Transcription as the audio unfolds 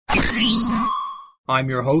I'm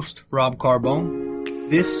your host, Rob Carbone.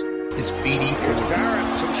 This is BD4.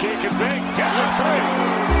 Darren, some shaking big, gets a three.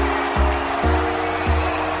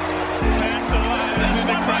 Fans alive in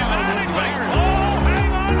the crowd was Larry. Oh, hang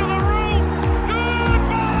on to the roof.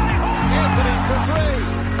 Goodbye. Anthony for three.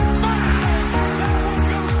 That one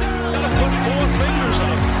goes down. Gotta put four fingers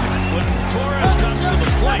up when Torres comes to the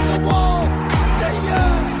plate. The wall.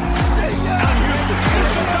 Out here, the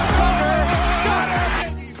comes over. Got it.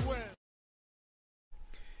 Yankees win.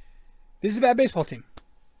 This is a bad baseball team.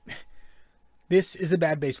 This is a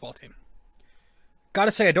bad baseball team.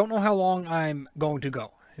 Gotta say, I don't know how long I'm going to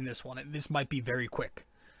go in this one. This might be very quick.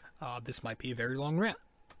 This might be a very long rant.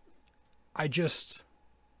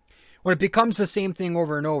 When it becomes the same thing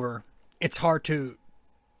over and over, it's hard to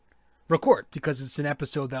record because it's an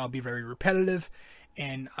episode that'll be very repetitive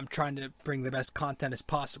and I'm trying to bring the best content as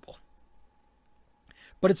possible.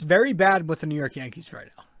 But it's very bad with the New York Yankees right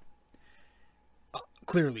now.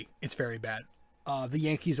 Clearly, it's very bad. The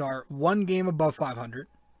Yankees are one game above 500.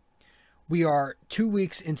 We are 2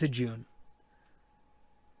 weeks into June.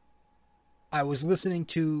 I was listening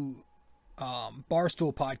to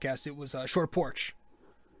Barstool podcast. It was a Short Porch,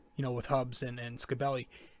 with Hubs and Scabelli.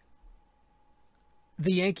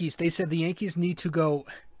 They said the Yankees need to go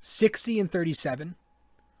 60-37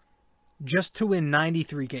 just to win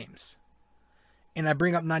 93 games. And I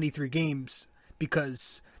bring up 93 games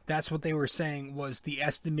because that's what they were saying was the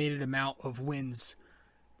estimated amount of wins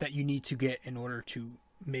that you need to get in order to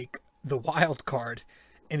make the wild card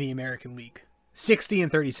in the American League.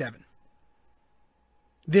 60-37.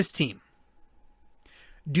 This team.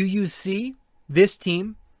 Do you see this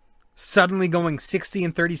team suddenly going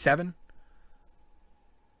 60-37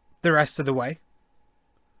 the rest of the way?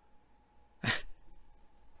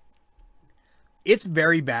 It's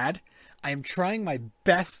very bad. I am trying my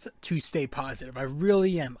best to stay positive. I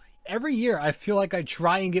really am. Every year, I feel like I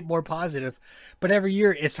try and get more positive, but every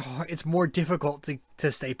year it's more difficult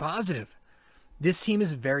to stay positive. This team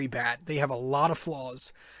is very bad. They have a lot of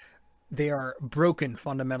flaws. They are broken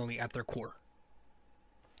fundamentally at their core.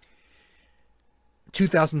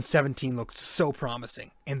 2017 looked so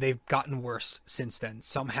promising, and they've gotten worse since then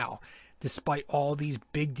somehow. Despite all these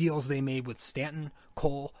big deals they made with Stanton,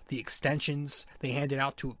 Cole, the extensions they handed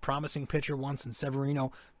out to a promising pitcher once in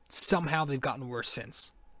Severino, somehow they've gotten worse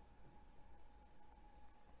since.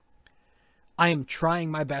 I am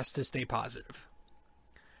trying my best to stay positive.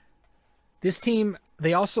 This team,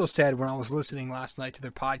 they also said when I was listening last night to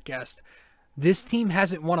their podcast, this team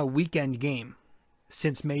hasn't won a weekend game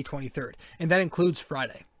since May 23rd, and that includes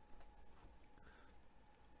Friday.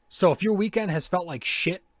 So if your weekend has felt like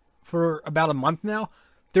shit for about a month now,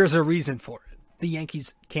 there's a reason for it. The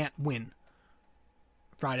Yankees can't win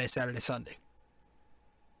Friday, Saturday, Sunday.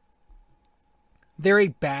 They're a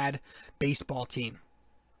bad baseball team.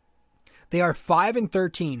 They are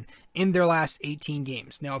 5-13 in their last 18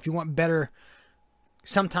 games. Now, if you want better,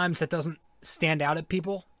 sometimes that doesn't stand out at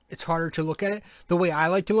people. It's harder to look at it. The way I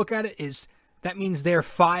like to look at it is that means they're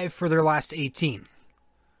 5 for their last 18.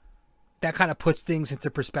 That kind of puts things into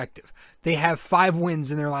perspective. They have 5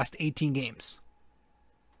 wins in their last 18 games.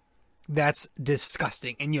 That's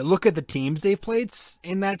disgusting. And you look at the teams they've played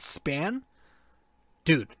in that span.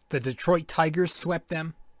 Dude, the Detroit Tigers swept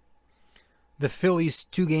them. The Phillies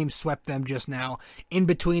 2 games swept them just now. In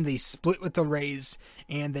between, they split with the Rays,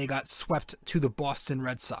 and they got swept to the Boston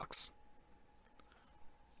Red Sox.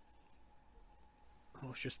 I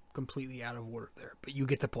was just completely out of order there, but you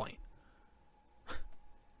get the point.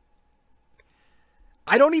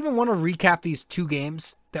 I don't even want to recap these 2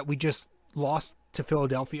 games that we just lost to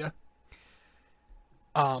Philadelphia.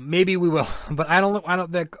 Maybe we will, but I don't.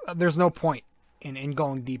 There's no point in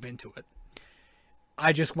going deep into it.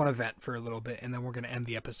 I just want to vent for a little bit, and then we're going to end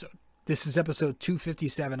the episode. This is episode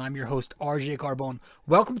 257. I'm your host, RJ Carbone.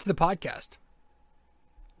 Welcome to the podcast.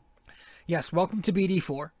 Yes, welcome to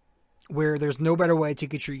BD4, where there's no better way to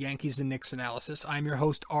get your Yankees and Knicks analysis. I'm your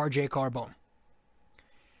host, RJ Carbone.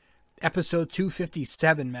 Episode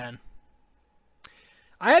 257, man.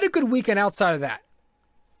 I had a good weekend outside of that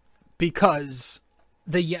because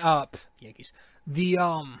the Yankees, the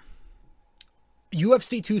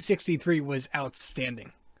UFC 263 was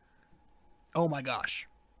outstanding. Oh my gosh.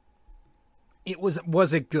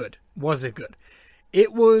 Was it good? Was it good?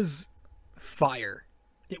 It was fire.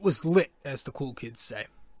 It was lit, as the cool kids say.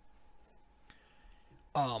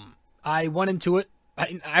 I went into it.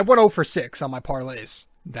 I went 0 for 6 on my parlays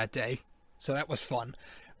that day, so that was fun.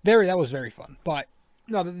 That was very fun. But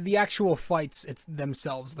no, the actual fights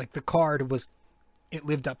themselves, like the card it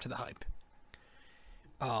lived up to the hype.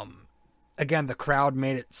 Again, the crowd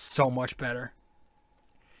made it so much better.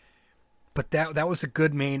 But that was a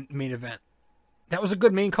good main event. That was a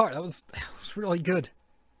good main card. That was really good.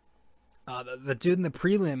 The dude in the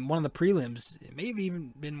prelim, one of the prelims, it may have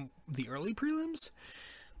even been the early prelims.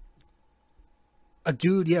 A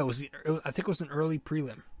dude, yeah, I think it was an early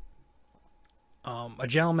prelim. A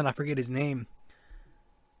gentleman, I forget his name,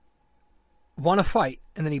 won a fight,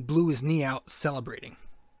 and then he blew his knee out celebrating.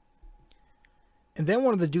 And then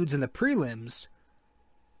one of the dudes in the prelims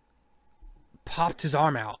popped his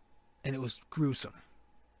arm out, and it was gruesome.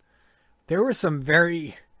 There were some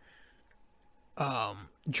very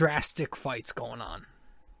drastic fights going on.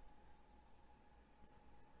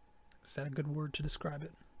 Is that a good word to describe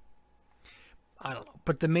it? I don't know.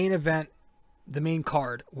 But the main event, the main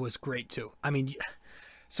card was great too. I mean,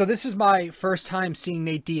 so this is my first time seeing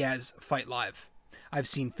Nate Diaz fight live. I've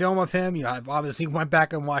seen film of him. You know, I've obviously went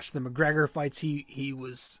back and watched the McGregor fights. He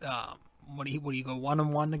was, what do you go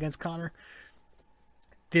 1-on-1 against Conor?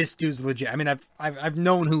 This dude's legit. I mean, I've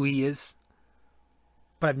known who he is,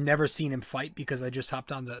 but I've never seen him fight because I just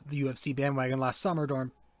hopped on the UFC bandwagon last summer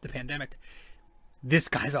during the pandemic. This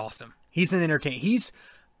guy's awesome. He's an entertainer.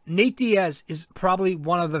 Nate Diaz is probably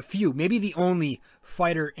one of the few, maybe the only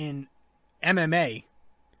fighter in MMA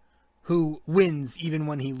who wins even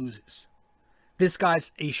when he loses. This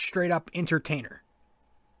guy's a straight up entertainer.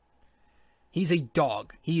 He's a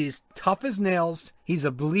dog. He is tough as nails. He's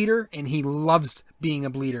a bleeder, and he loves being a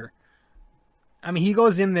bleeder. I mean, he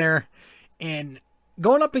goes in there and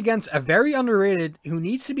going up against a very underrated, who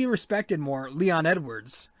needs to be respected more, Leon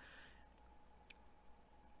Edwards.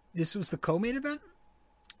 This was the co-main event.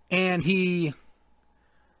 And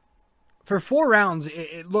for 4 rounds,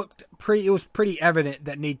 it was pretty evident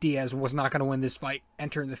that Nate Diaz was not going to win this fight.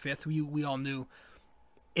 Entering the 5th, we all knew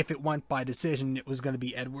if it went by decision, it was going to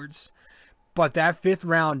be Edwards. But that 5th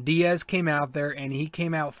round, Diaz came out there and he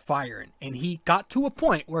came out firing. And he got to a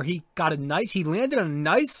point where he landed a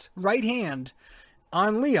nice right hand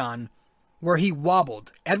on Leon where he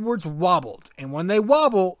wobbled. Edwards wobbled. And when they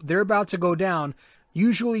wobble, they're about to go down.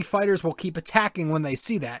 Usually fighters will keep attacking when they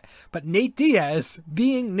see that. But Nate Diaz,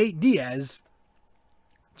 being Nate Diaz,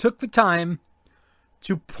 took the time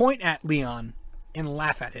to point at Leon and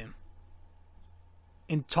laugh at him.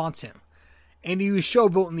 And taunt him. And he was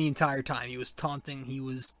showboating the entire time. He was taunting. He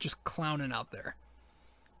was just clowning out there.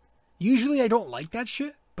 Usually I don't like that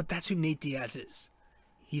shit, but that's who Nate Diaz is.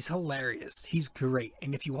 He's hilarious. He's great.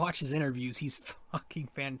 And if you watch his interviews, he's fucking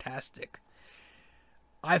fantastic.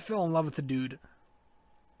 I fell in love with the dude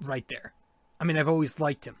right there. I mean, I've always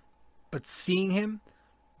liked him. But seeing him,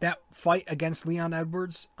 that fight against Leon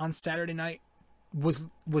Edwards on Saturday night was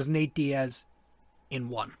Nate Diaz in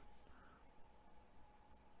one.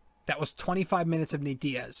 That was 25 minutes of Nate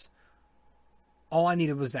Diaz. All I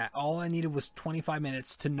needed was that. All I needed was 25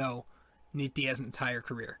 minutes to know Nate Diaz's entire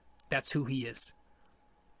career. That's who he is.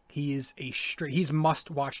 He is he's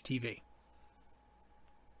must-watch TV.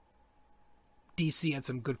 DC had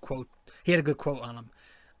some good quote. He had a good quote on him.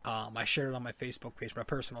 I shared it on my Facebook page, my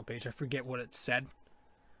personal page. I forget what it said.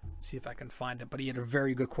 See if I can find it. But he had a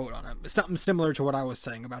very good quote on him. It's something similar to what I was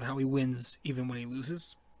saying about how he wins even when he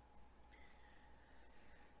loses.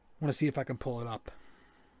 I want to see if I can pull it up.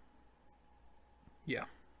 Yeah.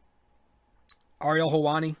 Ariel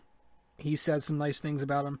Helwani, he said some nice things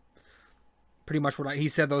about him. Pretty much he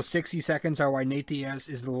said those 60 seconds are why Nate Diaz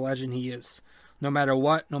is the legend he is. No matter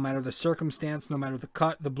what, no matter the circumstance, no matter the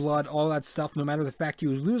cut, the blood, all that stuff, no matter the fact he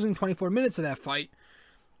was losing 24 minutes of that fight,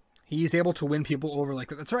 he's able to win people over like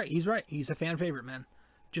that. That's right. He's right. He's a fan favorite, man.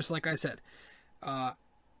 Just like I said. Where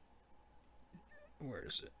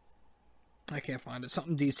is it? I can't find it.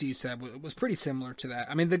 Something DC said was pretty similar to that.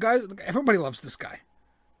 I mean, everybody loves this guy.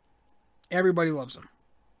 Everybody loves him.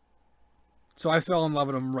 So I fell in love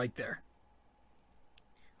with him right there.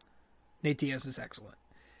 Nate Diaz is excellent.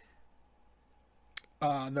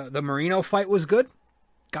 The Marino fight was good.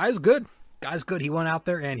 Guy's good. He went out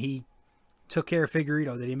there and he took care of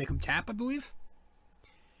Figueiredo. Did he make him tap, I believe?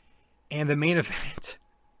 And the main event,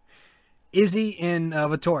 Izzy and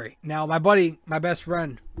Vettori. Now, my best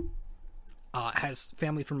friend, has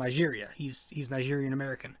family from Nigeria. He's Nigerian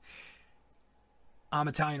American. I'm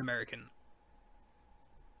Italian American.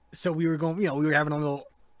 So we were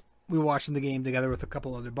we were watching the game together with a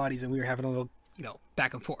couple other buddies, and we were having a little,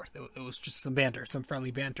 back and forth. It was just some banter, some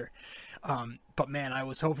friendly banter. But man, I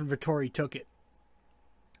was hoping Vettori took it.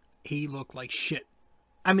 He looked like shit.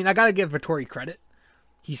 I mean, I gotta give Vettori credit.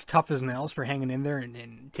 He's tough as nails for hanging in there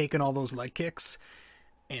and taking all those leg kicks.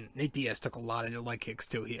 And Nate Diaz took a lot of leg kicks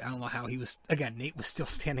too. I don't know how he was. Again, Nate was still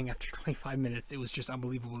standing after 25 minutes. It was just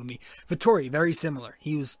unbelievable to me. Vettori, very similar.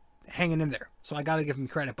 He was hanging in there. So I got to give him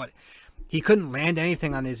credit, but he couldn't land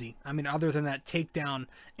anything on Izzy. I mean, other than that takedown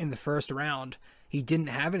in the first round, he didn't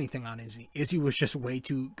have anything on Izzy. Izzy was just way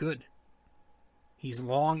too good. He's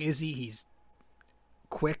long, Izzy. He's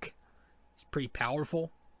quick. He's pretty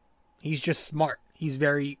powerful. He's just smart. He's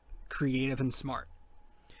very creative and smart.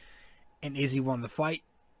 And Izzy won the fight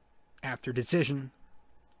after decision.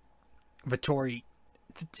 Vettori,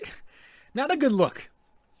 not a good look.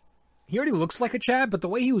 He already looks like a Chad, but the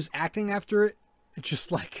way he was acting after it, it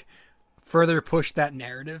just like further pushed that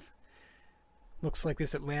narrative. Looks like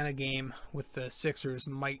this Atlanta game with the Sixers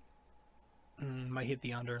might hit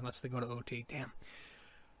the under unless they go to OT. Damn.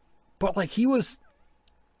 But like he was,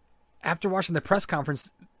 after watching the press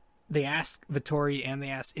conference, they asked Vettori and they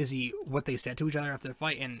asked Izzy what they said to each other after the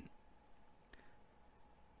fight, and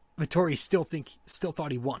Vettori still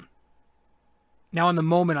thought he won. Now in the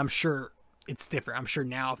moment, I'm sure it's different. I'm sure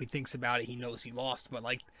now if he thinks about it, he knows he lost. But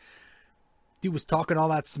like, dude was talking all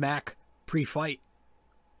that smack pre-fight.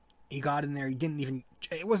 He got in there.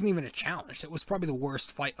 It wasn't even a challenge. It was probably the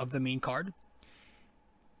worst fight of the main card.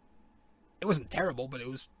 It wasn't terrible, but it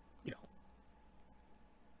was,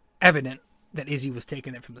 evident that Izzy was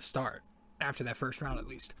taking it from the start, after that first round at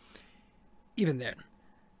least. Even then.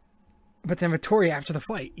 But then Vettori, after the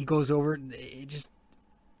fight, he goes over, it just,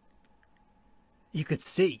 you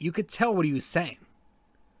could tell what he was saying.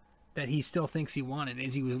 That he still thinks he won, and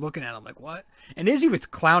Izzy was looking at him like, what? And Izzy was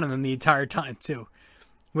clowning him the entire time, too.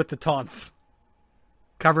 With the taunts.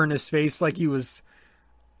 Covering his face like he was,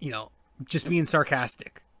 just being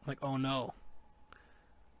sarcastic. Like, oh no.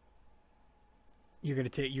 You're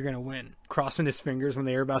gonna win. Crossing his fingers when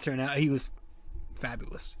they were about to announce. He was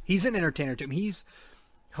fabulous. He's an entertainer too. He's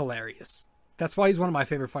hilarious. That's why he's one of my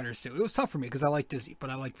favorite fighters too. It was tough for me because I liked Izzy,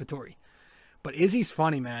 but I liked Vettori. But Izzy's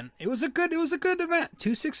funny, man. It was a good event.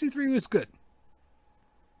 263 was good.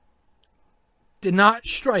 Did not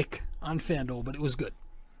strike on FanDuel, but it was good.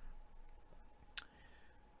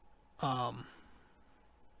 And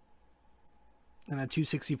then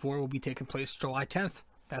 264 will be taking place July 10th.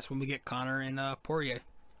 That's when we get Conor and Poirier.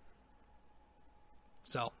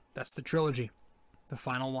 So, that's the trilogy. The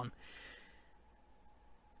final one.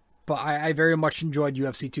 But I very much enjoyed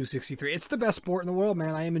UFC 263. It's the best sport in the world,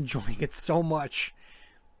 man. I am enjoying it so much.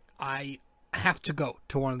 I have to go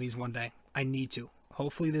to one of these one day. I need to.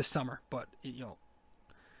 Hopefully this summer. But,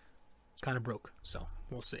 kind of broke. So,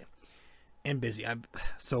 we'll see. And busy. I'm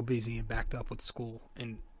so busy and backed up with school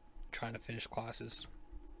and trying to finish classes.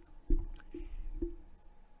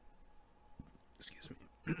 Excuse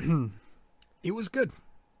me. It was good.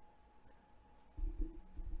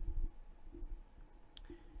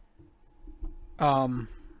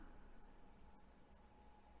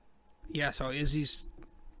 Yeah, so Izzy's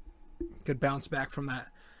good bounce back from that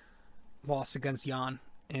loss against Jan,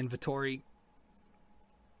 and Vettori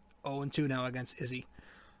 0-2 now against Izzy.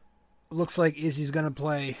 Looks like Izzy's gonna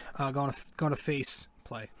play, going to face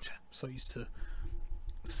play. So used to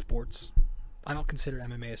sports. I don't consider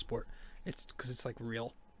MMA a sport. It's because it's like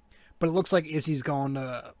real. But it looks like Izzy's going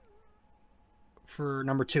for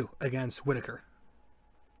number 2 against Whitaker.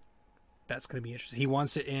 That's going to be interesting. He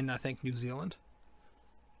wants it in, I think, New Zealand,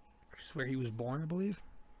 which is where he was born, I believe.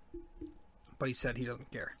 But he said he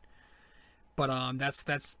doesn't care. But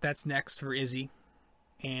that's next for Izzy.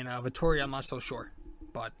 And Vettori, I'm not so sure.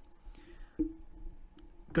 But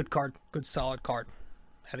good card. Good solid card.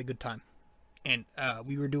 Had a good time. And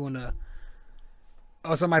we were doing I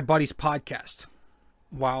was on my buddy's podcast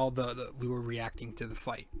while we were reacting to the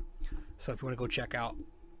fight. So if you want to go check out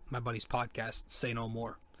my buddy's podcast, Say No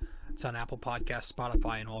More. It's on Apple Podcasts,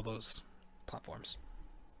 Spotify, and all those platforms.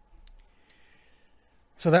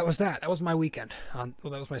 So that was that. That was my weekend. That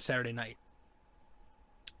was my Saturday night.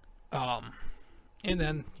 And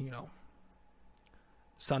then,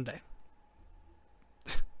 Sunday.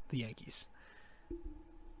 The Yankees.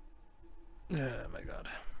 Oh, my God.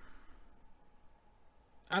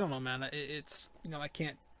 I don't know, man. It's, I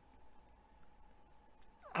can't.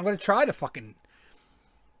 I'm going to try to fucking.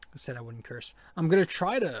 I said I wouldn't curse. I'm going to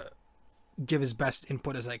try to give as best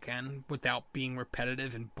input as I can without being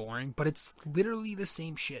repetitive and boring. But it's literally the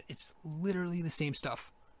same shit. It's literally the same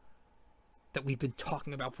stuff that we've been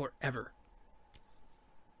talking about forever.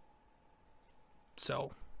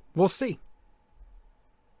 So, we'll see.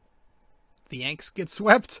 The Yanks get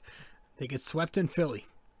swept. They get swept in Philly.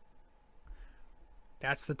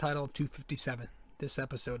 That's the title of 257. This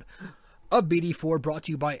episode of BD4 brought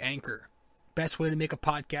to you by Anchor. Best way to make a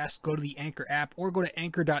podcast, go to the Anchor app or go to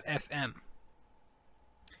anchor.fm.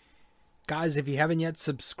 Guys, if you haven't yet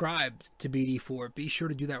subscribed to BD4, be sure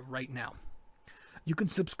to do that right now. You can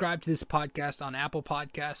subscribe to this podcast on Apple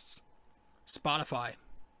Podcasts, Spotify,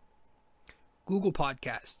 Google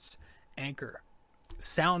Podcasts, Anchor,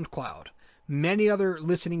 SoundCloud, many other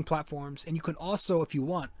listening platforms. And you can also, if you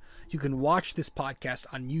want, you can watch this podcast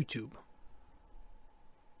on YouTube.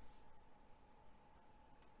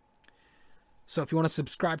 So if you want to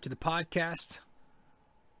subscribe to the podcast,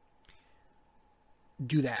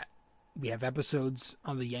 do that. We have episodes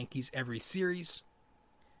on the Yankees every series,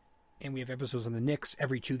 and we have episodes on the Knicks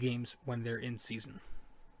every 2 games when they're in season.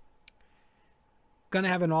 Gonna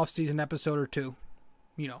have an off-season episode or 2,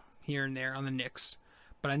 here and there on the Knicks,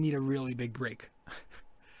 but I need a really big break.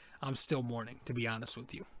 I'm still mourning, to be honest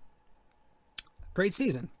with you. Great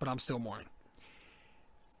season, but I'm still mourning.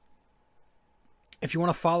 If you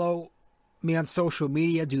want to follow me on social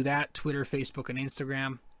media, do that. Twitter, Facebook, and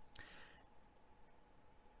Instagram.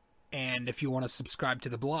 And if you want to subscribe to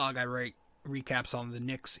the blog, I write recaps on the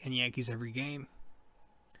Knicks and Yankees every game.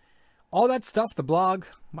 All that stuff, the blog,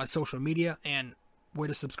 my social media, and where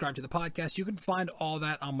to subscribe to the podcast, you can find all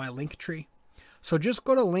that on my Linktree. So just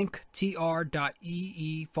go to linktr.ee/RJ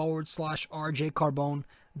Carbone.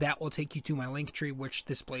 That will take you to my Linktree, which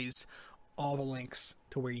displays all the links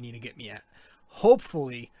to where you need to get me at.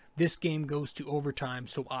 Hopefully, this game goes to overtime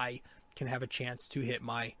so I can have a chance to hit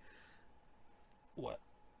my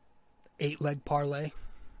 8-leg parlay.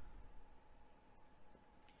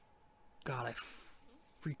 God, I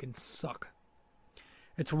freaking suck.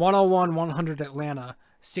 It's 101-100 Atlanta,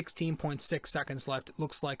 16.6 seconds left. It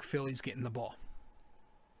looks like Philly's getting the ball.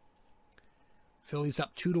 Philly's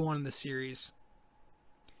up 2-1 in the series.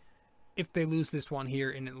 If they lose this one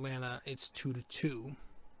here in Atlanta, it's 2-2.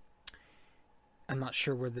 I'm not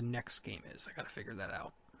sure where the next game is. I got to figure that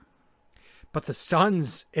out. But the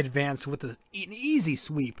Suns advance with an easy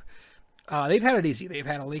sweep. They've had it easy. They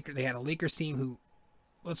had a Lakers team who,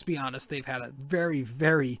 let's be honest, they've had a very,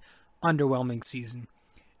 very underwhelming season.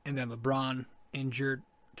 And then LeBron injured,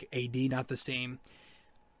 AD not the same.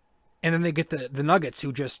 And then they get the Nuggets,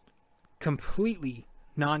 who just completely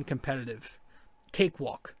non-competitive.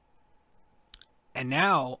 Cakewalk. And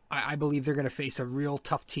now I believe they're going to face a real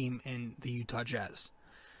tough team in the Utah Jazz.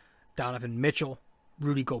 Donovan Mitchell,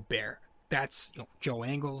 Rudy Gobert. That's Joe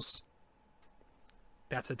Ingles.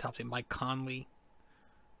 That's a tough team. Mike Conley.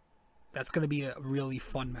 That's going to be a really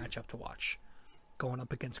fun matchup to watch. Going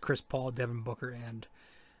up against Chris Paul, Devin Booker, and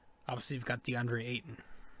obviously you've got DeAndre Ayton.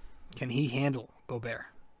 Can he handle Gobert?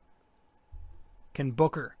 Can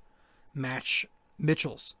Booker match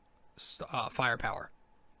Mitchell's firepower?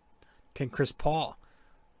 Can Chris Paul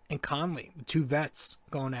and Conley, the 2 vets,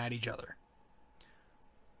 going at each other?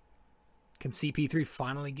 Can CP3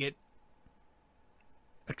 finally get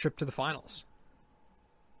a trip to the finals?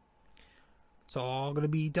 It's all going to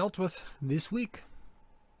be dealt with this week.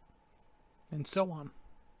 And so on.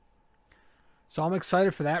 So I'm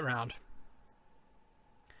excited for that round.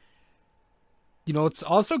 It's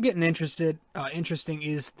also getting interesting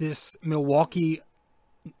is this Milwaukee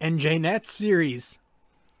NJ Nets series.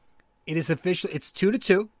 It is official. It's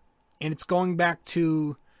 2-2, and it's going back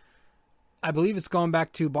to, I believe it's going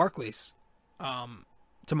back to Barclays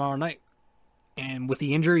tomorrow night. And with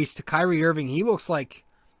the injuries to Kyrie Irving, he looks like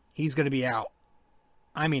he's going to be out.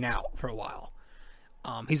 I mean, out for a while.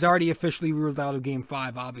 He's already officially ruled out of Game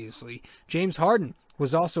 5, obviously. James Harden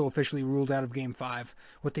was also officially ruled out of Game 5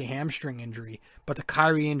 with the hamstring injury, but the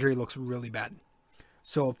Kyrie injury looks really bad.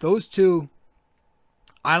 So if those two,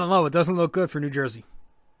 I don't know, it doesn't look good for New Jersey.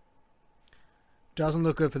 Doesn't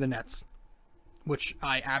look good for the Nets, which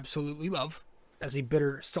I absolutely love as a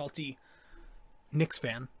bitter, salty Knicks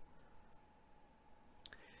fan.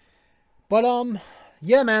 But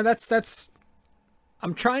yeah, man, that's.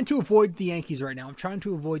 I'm trying to avoid the Yankees right now. I'm trying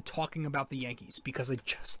to avoid talking about the Yankees because I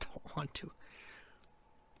just don't want to.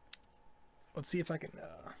 Let's see if I can.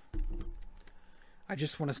 I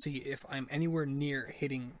just want to see if I'm anywhere near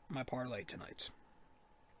hitting my parlay tonight.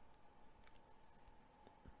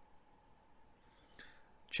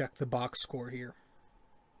 Check the box score here.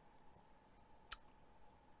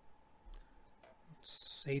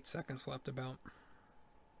 It's 8 seconds left about.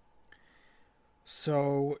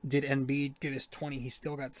 So, did Embiid get his 20? He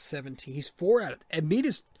still got 17. He's 4 out of... Embiid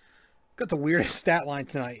has got the weirdest stat line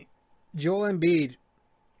tonight. Joel Embiid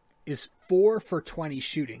is 4 for 20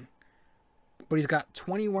 shooting. But he's got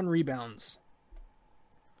 21 rebounds.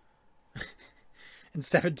 and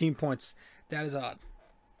 17 points. That is odd.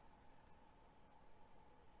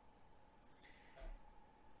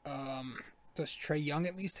 Does Trae Young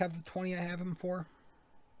at least have the 20 I have him for?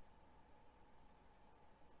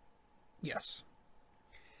 Yes.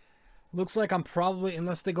 Looks like I'm probably,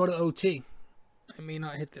 unless they go to OT, I may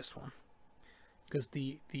not hit this one. because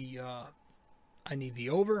I need the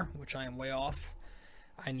over, which I am way off.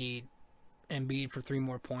 I need Embiid for 3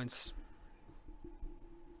 more points.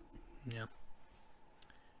 Yeah.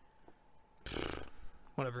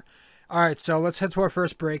 Whatever. All right, so let's head to our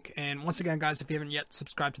first break. And once again, guys, if you haven't yet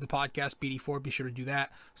subscribed to the podcast, BD4, be sure to do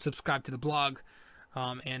that. Subscribe to the blog.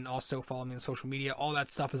 And also follow me on social media. All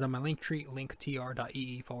that stuff is on my link tree,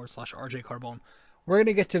 linktr.ee/RJ Carbone. We're going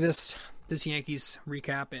to get to this Yankees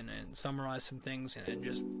recap and summarize some things. And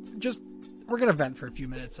just we're going to vent for a few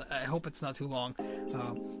minutes. I hope it's not too long.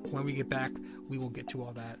 When we get back, we will get to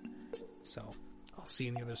all that. So I'll see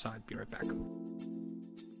you on the other side. Be right back.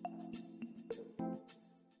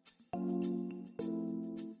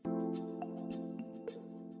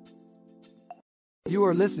 You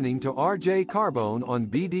are listening to RJ Carbone on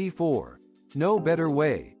BD4. No better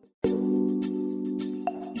way.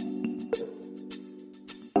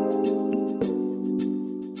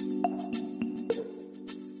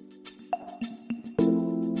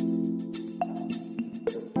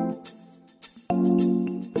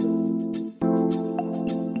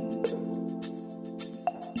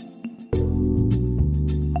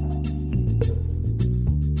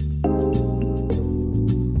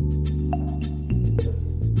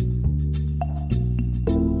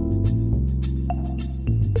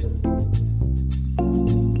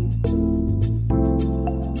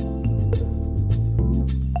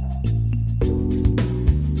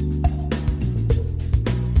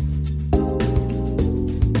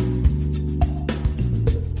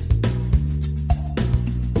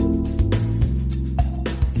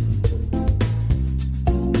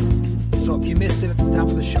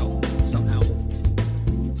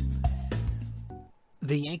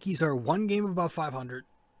 The Yankees are 1 game above 500,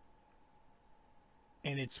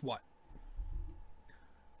 and it's what?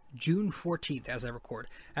 June 14th as I record.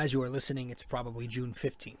 As you are listening, it's probably June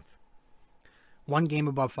 15th. 1 game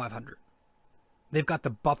above 500. They've got the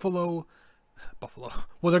Buffalo.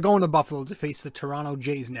 Well, they're going to Buffalo to face the Toronto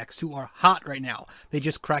Jays next, who are hot right now. They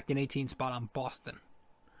just cracked an 18 spot on Boston.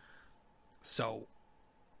 So,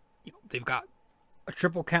 they've got a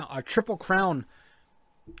triple crown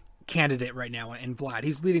candidate right now in Vlad.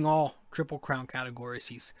 He's leading all Triple Crown categories.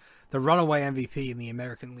 He's the runaway MVP in the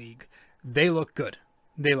American League. They look good.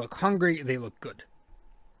 They look hungry. They look good.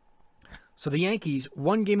 So the Yankees,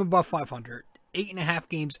 1 game above 500, 8.5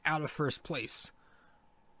 games out of first place.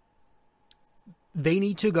 They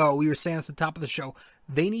need to go, we were saying at the top of the show,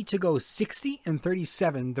 they need to go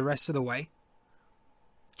 60-37 the rest of the way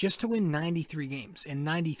just to win 93 games. And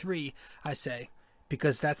 93, I say,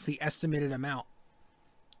 because that's the estimated amount.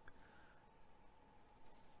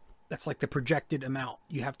 That's like the projected amount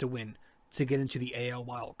you have to win to get into the AL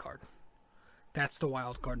wild card. That's the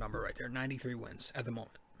wild card number right there. 93 wins at the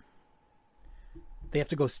moment. They have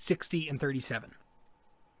to go 60-37.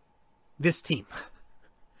 This team.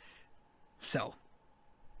 So,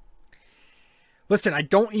 listen, I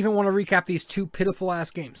don't even want to recap these 2 pitiful ass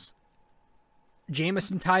games.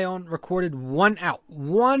 Jameson Taillon recorded 1 out.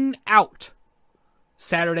 1 out.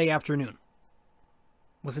 Saturday afternoon.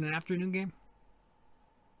 Was it an afternoon game?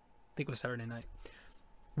 I think it was Saturday night.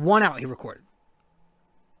 1 out he recorded.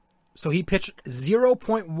 So he pitched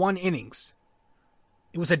 0.1 innings.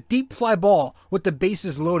 It was a deep fly ball with the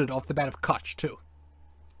bases loaded off the bat of Kutch, too.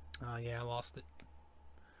 Yeah, I lost it.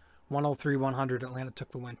 103-100. Atlanta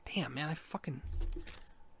took the win. Damn, man, I fucking...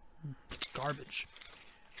 garbage.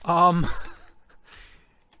 I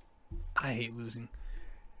hate losing.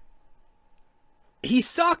 He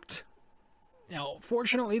sucked. Now,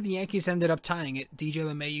 fortunately, the Yankees ended up tying it. DJ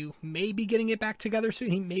LeMahieu may be getting it back together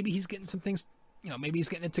soon. Maybe he's getting some things, maybe he's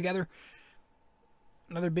getting it together.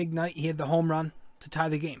 Another big night. He had the home run to tie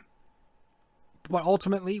the game. But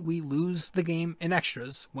ultimately, we lose the game in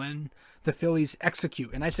extras when the Phillies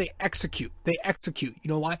execute. And I say execute. They execute. You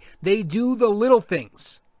know why? They do the little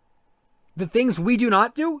things. The things we do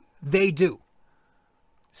not do, they do.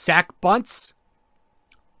 Sack bunts.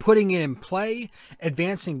 Putting it in play,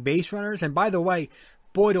 advancing base runners. And by the way,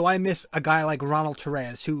 boy, do I miss a guy like Ronald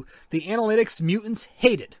Torres, who the analytics mutants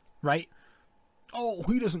hated, right? Oh,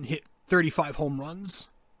 he doesn't hit 35 home runs.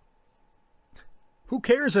 Who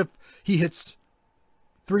cares if he hits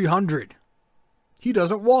 300? He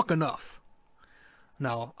doesn't walk enough.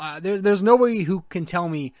 No, there's nobody who can tell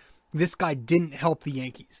me this guy didn't help the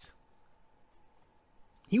Yankees.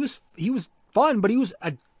 He was fun, but he was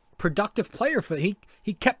a productive player for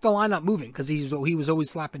he kept the lineup moving because he was always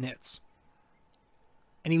slapping hits,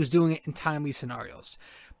 and he was doing it in timely scenarios.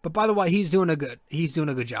 But by the way, he's doing a good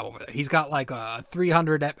job over there. He's got like a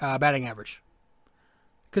 300 batting average,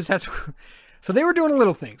 because So they were doing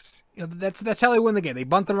little things. That's how they win the game. They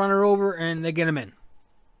bunt the runner over and they get him in.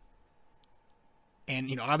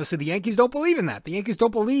 And, obviously the Yankees don't believe in that. The Yankees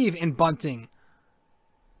don't believe in bunting.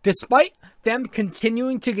 Despite them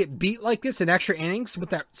continuing to get beat like this in extra innings with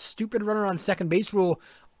that stupid runner on second base rule,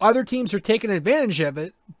 other teams are taking advantage of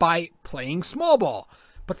it by playing small ball.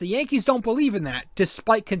 But the Yankees don't believe in that,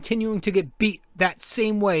 despite continuing to get beat that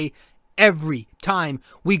same way every time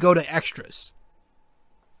we go to extras.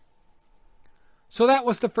 So that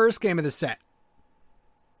was the first game of the set.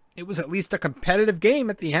 It was at least a competitive game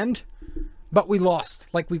at the end, but we lost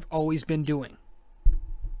like we've always been doing.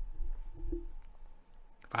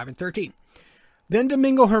 5-13. Then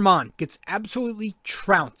Domingo Germán gets absolutely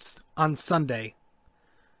trounced on Sunday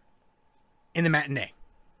in the matinee.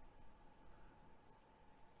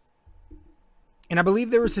 And I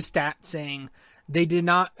believe there was a stat saying they did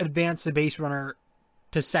not advance the base runner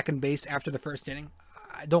to second base after the first inning.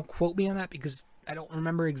 Don't quote me on that because I don't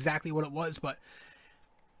remember exactly what it was, but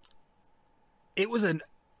it was an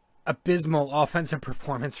abysmal offensive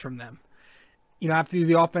performance from them. After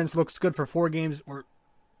the offense looks good for 4 games,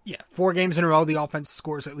 4 games in a row, the offense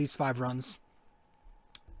scores at least 5 runs.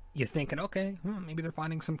 You're thinking, okay, maybe they're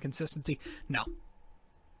finding some consistency. No.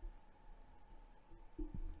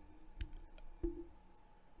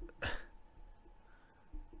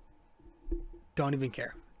 Don't even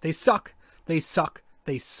care. They suck. They suck.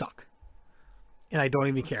 They suck. And I don't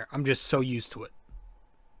even care. I'm just so used to it.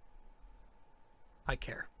 I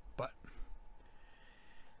care, but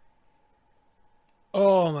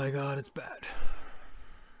oh my God, it's bad.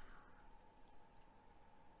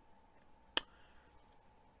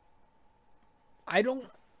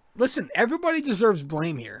 Listen, everybody deserves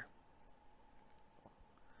blame here.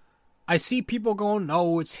 I see people going,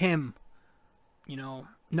 no, it's him.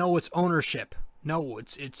 No, it's ownership. No,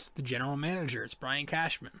 it's the general manager. It's Brian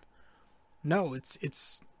Cashman. No,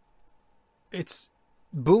 it's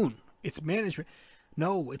Boone. It's management.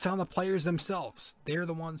 No, it's on the players themselves. They're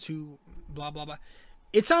the ones who blah, blah, blah.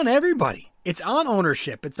 It's on everybody. It's on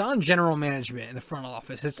ownership. It's on general management in the front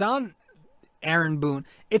office. It's on Aaron Boone.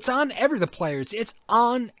 It's on the players. It's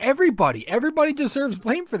on everybody. Everybody deserves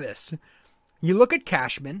blame for this. You look at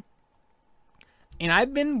Cashman, and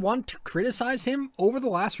I've been one to criticize him over the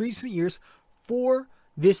last recent years for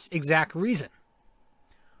this exact reason.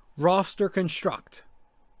 Roster construct.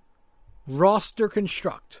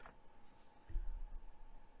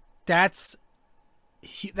 That's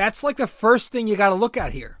like the first thing you got to look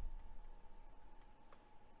at here.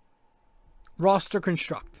 Roster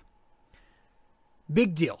construct.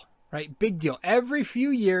 Big deal, right? Big deal. Every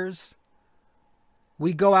few years,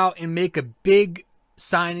 we go out and make a big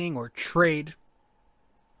signing or trade.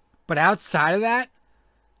 But outside of that,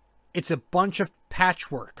 it's a bunch of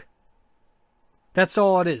patchwork. That's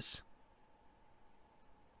all it is.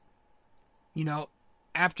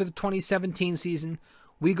 After the 2017 season,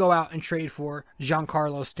 we go out and trade for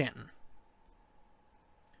Giancarlo Stanton.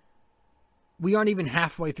 We aren't even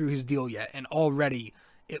halfway through his deal yet, and already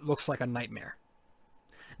it looks like a nightmare.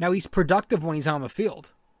 Now, he's productive when he's on the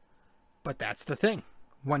field, but that's the thing,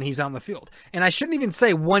 when he's on the field. And I shouldn't even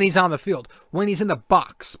say when he's on the field, when he's in the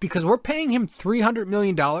box, because we're paying him $300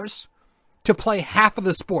 million to play half of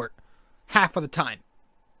the sport, half of the time.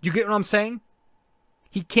 Do you get what I'm saying?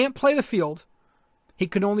 He can't play the field. He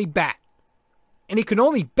can only bat. And he can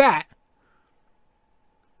only bat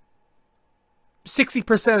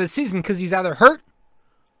 60% of the season because he's either hurt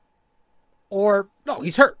or... No,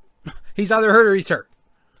 he's hurt. He's either hurt or he's hurt.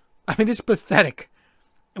 I mean, it's pathetic.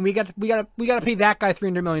 And we got to pay that guy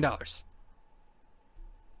 $300 million.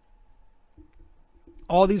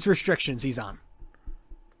 All these restrictions he's on.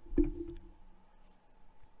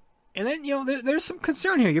 And then, there's some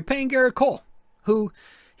concern here. You're paying Garrett Cole, who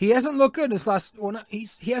he hasn't looked good in his last... Well, no,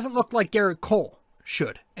 he hasn't looked like Garrett Cole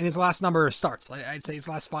should in his last number of starts. Like I'd say his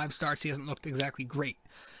last 5 starts, he hasn't looked exactly great.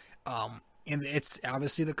 And it's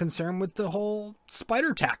obviously the concern with the whole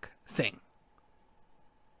spider tack thing.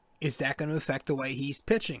 Is that going to affect the way he's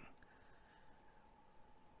pitching?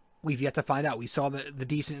 We've yet to find out. We saw the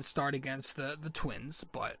decent start against the Twins,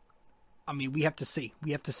 but I mean, we have to see.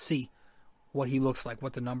 We have to see what he looks like,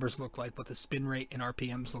 what the numbers look like, what the spin rate and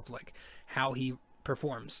RPMs look like, how he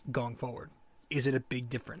performs going forward. Is it a big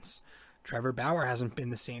difference? Trevor Bauer hasn't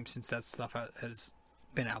been the same since that stuff has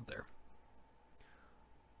been out there.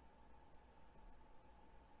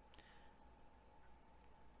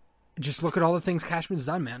 Just look at all the things Cashman's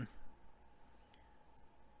done, man.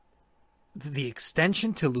 The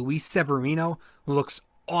extension to Luis Severino looks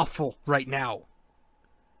awful right now.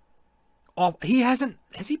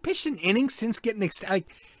 Has he pitched an inning since getting extended?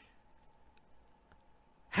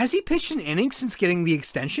 Has he pitched an inning since getting the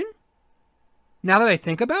extension? Now that I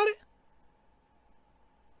think about it?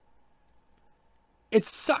 It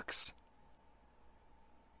sucks.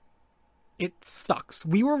 It sucks.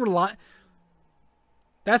 We were relying...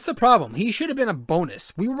 That's the problem. He should have been a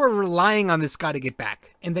bonus. We were relying on this guy to get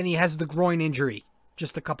back. And then he has the groin injury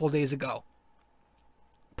just a couple of days ago,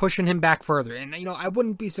 pushing him back further. And, I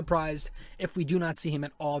wouldn't be surprised if we do not see him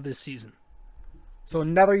at all this season. So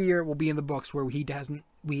another year will be in the books where he hasn't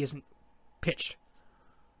pitched.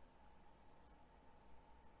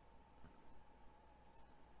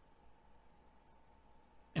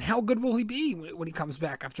 And how good will he be when he comes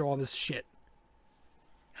back after all this shit?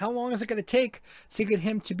 How long is it going to take to get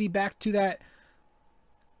him to be back to that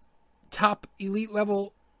top elite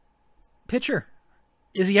level pitcher?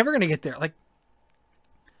 Is he ever going to get there? Like,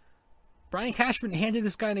 Brian Cashman handed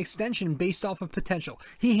this guy an extension based off of potential.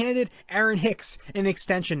 He handed Aaron Hicks an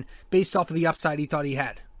extension based off of the upside he thought he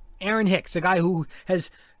had. Aaron Hicks, a guy who has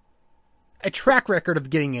a track record of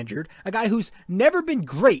getting injured, a guy who's never been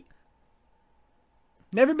great,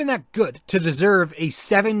 never been that good to deserve a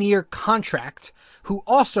 7-year contract, who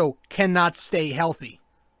also cannot stay healthy.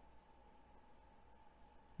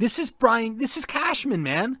 This is Cashman,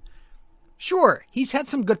 man. Sure, he's had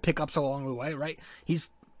some good pickups along the way, right?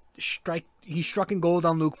 He's struck in gold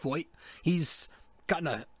on Luke Voit. He's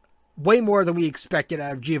gotten way more than we expected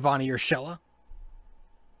out of Giovanni Urshela.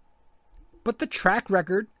 But the track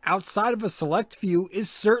record outside of a select few is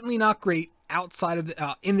certainly not great outside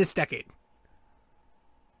of in this decade.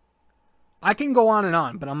 I can go on and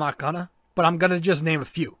on, but I'm not gonna. But I'm gonna just name a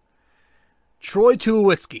few. Troy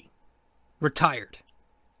Tulowitzki, retired.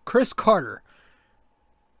 Chris Carter,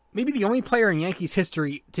 maybe the only player in Yankees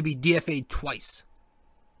history to be DFA'd twice.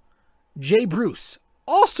 Jay Bruce,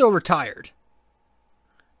 also retired.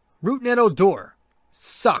 Rougned Odor,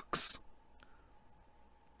 sucks.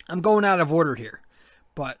 I'm going out of order here.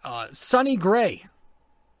 But Sonny Gray,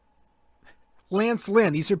 Lance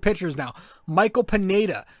Lynn, these are pitchers now. Michael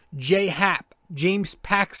Pineda, Jay Happ, James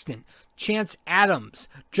Paxton, Chance Adams,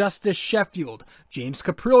 Justice Sheffield, James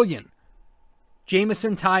Caprillion,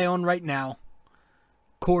 Jameson Taillon right now,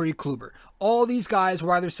 Corey Kluber. All these guys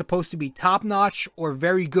were either supposed to be top-notch or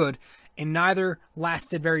very good, and neither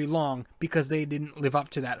lasted very long because they didn't live up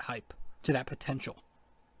to that hype, to that potential.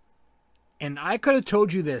 And I could have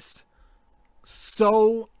told you this.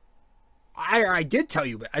 So, I did tell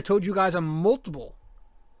you, but I told you guys on multiple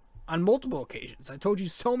occasions. I told you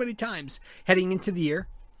so many times heading into the year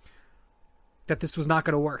that this was not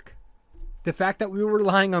going to work. The fact that we were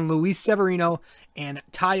relying on Luis Severino and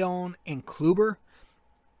Taillon and Kluber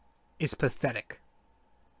is pathetic.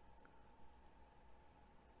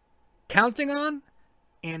 Counting on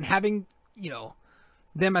and having,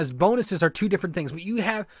 them as bonuses are two different things. But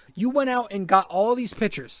you went out and got all these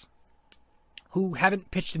pitchers who haven't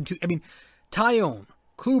pitched in Taillon,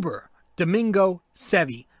 Kluber, Domingo,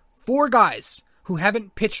 Sevy. 4 guys who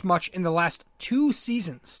haven't pitched much in the last 2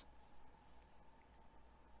 seasons.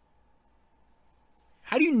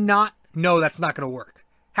 How do you not know that's not going to work?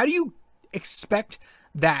 How do you expect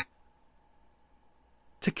that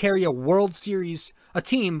to carry a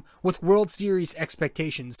team with World Series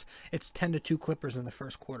expectations? It's 10-2 Clippers in the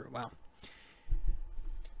first quarter. Wow.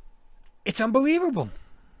 It's unbelievable.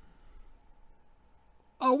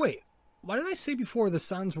 Oh, wait. Why did I say before the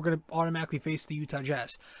Suns were going to automatically face the Utah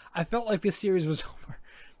Jazz? I felt like this series was over.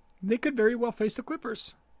 They could very well face the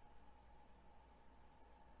Clippers.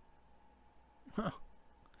 Huh.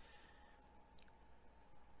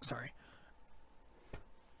 Sorry.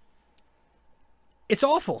 It's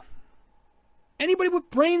awful. Anybody with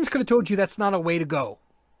brains could have told you that's not a way to go.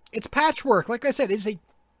 It's patchwork. Like I said, it's a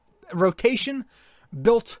rotation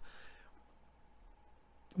built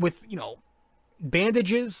with,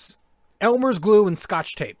 bandages, Elmer's glue, and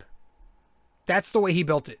Scotch tape. That's the way he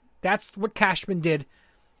built it. That's what Cashman did.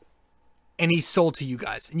 And he sold to you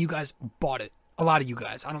guys. And you guys bought it. A lot of you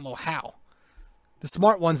guys. I don't know how. The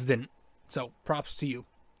smart ones didn't. So props to you.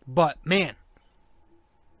 But, man.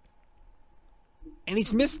 And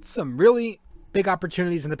he's missed some really big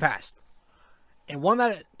opportunities in the past. And one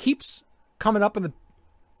that keeps coming up in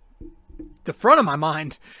the front of my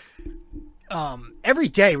mind every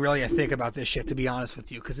day, really, I think about this shit, to be honest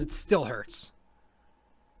with you, because it still hurts.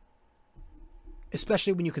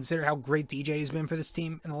 Especially when you consider how great DJ has been for this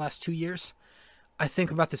team in the last 2 years. I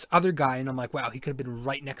think about this other guy, and I'm like, wow, he could have been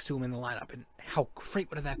right next to him in the lineup, and how great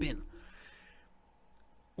would have that been?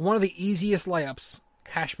 One of the easiest layups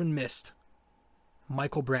Cashman missed,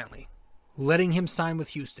 Michael Brantley, letting him sign with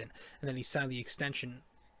Houston, and then he signed the extension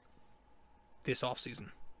this offseason.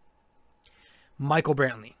 Michael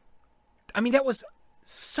Brantley. That was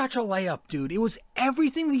such a layup, dude. It was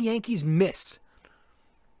everything the Yankees miss.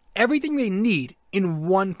 Everything they need in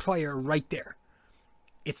one player right there.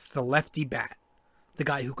 It's the lefty bat. The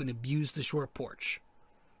guy who can abuse the short porch.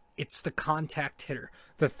 It's the contact hitter.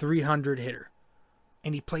 The 300 hitter.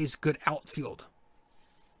 And he plays good outfield.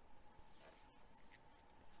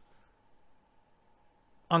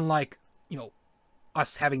 Unlike,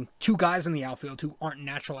 us having two guys in the outfield who aren't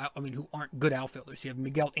who aren't good outfielders. You have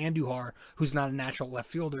Miguel Andujar, who's not a natural left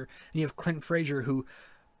fielder, and you have Clint Frazier, who,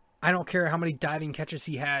 I don't care how many diving catches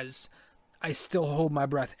he has, I still hold my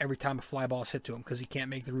breath every time a fly ball is hit to him because he can't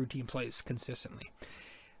make the routine plays consistently.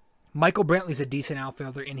 Michael Brantley's a decent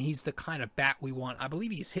outfielder, and he's the kind of bat we want. I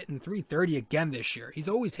believe he's hitting 330 again this year. He's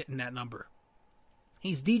always hitting that number.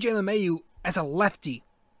 He's DJ LeMahieu as a lefty,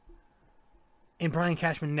 and Brian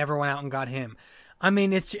Cashman never went out and got him. I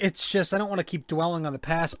mean, it's just, I don't want to keep dwelling on the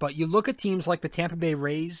past, but you look at teams like the Tampa Bay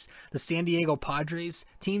Rays, the San Diego Padres,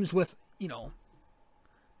 teams with,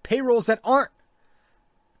 payrolls that aren't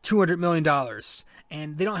 $200 million,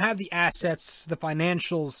 and they don't have the assets, the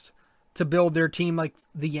financials to build their team like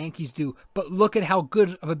the Yankees do. But look at how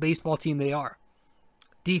good of a baseball team they are.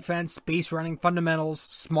 Defense, base running, fundamentals,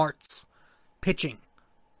 smarts, pitching,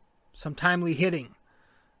 some timely hitting.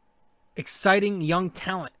 Exciting young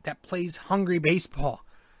talent that plays hungry baseball.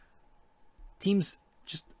 Teams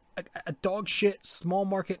just a dog shit small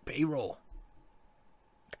market payroll.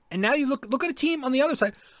 And now you look at a team on the other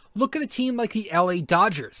side. Look at a team like the LA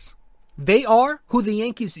Dodgers. They are who the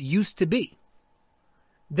Yankees used to be.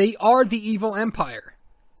 They are the evil empire.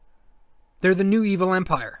 They're the new evil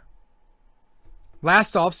empire.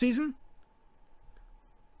 Last offseason,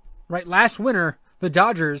 last winter, the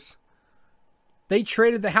Dodgers, they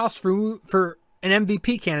traded the house for an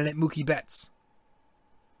MVP candidate, Mookie Betts.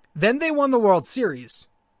 Then they won the World Series.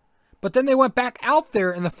 But then they went back out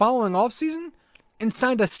there in the following offseason and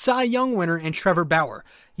signed a Cy Young winner in Trevor Bauer.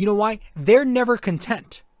 You know why? They're never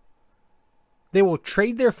content. They will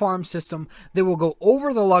trade their farm system. They will go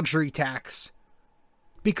over the luxury tax.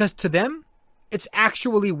 Because to them, it's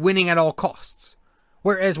actually winning at all costs.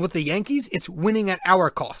 Whereas with the Yankees, it's winning at our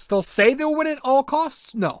cost. They'll say they'll win at all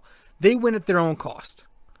costs. No. They win at their own cost.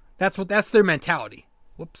 That's their mentality.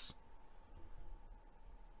 Whoops.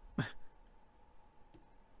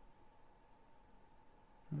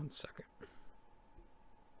 One second.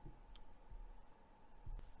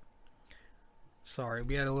 Sorry,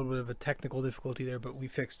 we had a little bit of a technical difficulty there, but we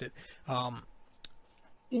fixed it. What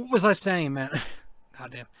was I saying, man?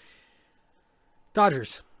 Goddamn.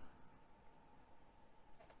 Dodgers.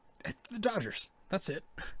 It's the Dodgers. That's it.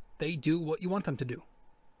 They do what you want them to do.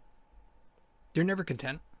 They're never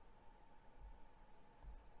content.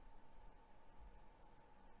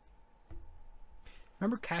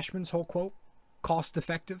 Remember Cashman's whole quote? Cost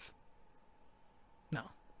effective? No.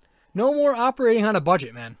 No more operating on a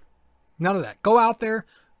budget, man. None of that. Go out there,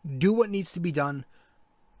 do what needs to be done.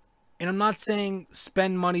 And I'm not saying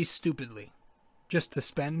spend money stupidly. Just to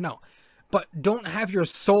spend, no. But don't have your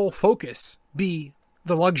sole focus be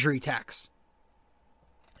the luxury tax.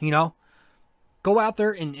 Go out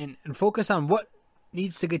there and focus on what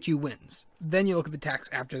needs to get you wins. Then you look at the tax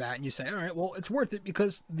after that and you say, all right, well, it's worth it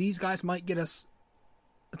because these guys might get us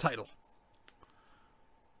a title.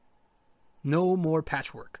 No more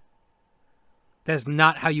patchwork. That's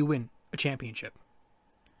not how you win a championship.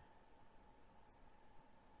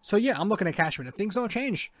 So yeah, I'm looking at Cashman. If things don't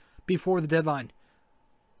change before the deadline,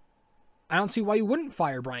 I don't see why you wouldn't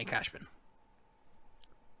fire Brian Cashman.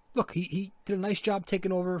 Look, he did a nice job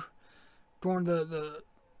taking over during the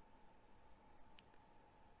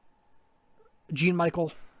Gene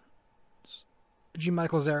Michael's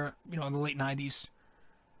era, in the late 90s.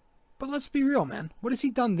 But let's be real, man. What has he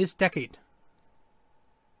done this decade?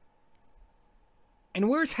 And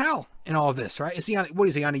where's Hal in all of this, right? Is he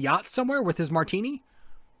on a yacht somewhere with his martini?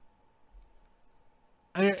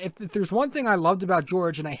 I mean, if there's one thing I loved about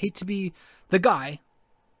George, and I hate to be the guy,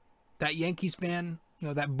 that Yankees fan,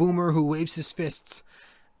 that boomer who waves his fists,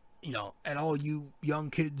 at all you young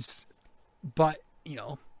kids, but,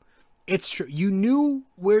 it's true. You knew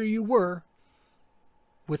where you were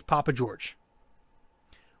with Papa George,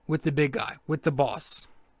 with the big guy, with the boss.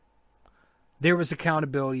 There was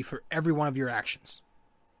accountability for every one of your actions.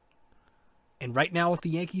 And right now with the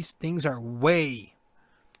Yankees, things are way,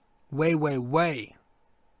 way, way, way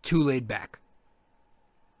too laid back.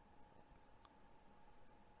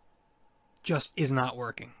 Just is not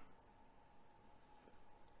working.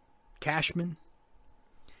 Cashman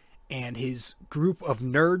and his group of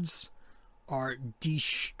nerds are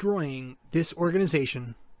destroying this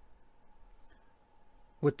organization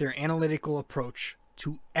with their analytical approach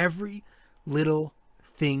to every little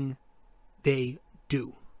everything they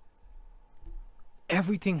do.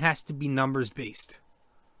 Everything has to be numbers based.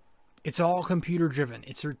 It's all computer driven.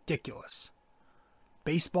 It's ridiculous.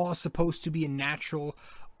 Baseball is supposed to be a natural,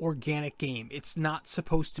 organic game. It's not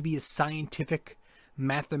supposed to be a scientific,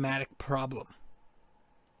 mathematic problem.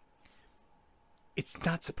 It's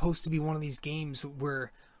not supposed to be one of these games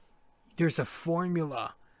where there's a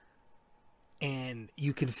formula and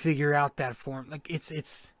you can figure out that form. Like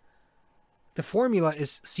it's the formula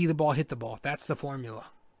is see the ball, hit the ball. That's the formula.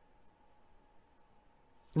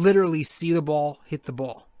 Literally see the ball, hit the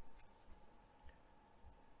ball.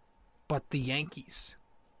 But the Yankees,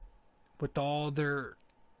 with all their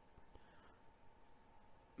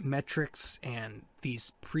metrics and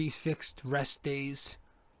these prefixed rest days,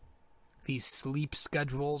 these sleep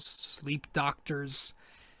schedules, sleep doctors,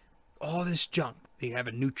 all this junk. They have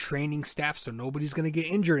a new training staff, so nobody's going to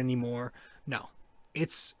get injured anymore. No,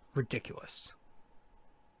 it's ridiculous.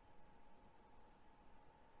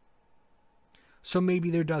 So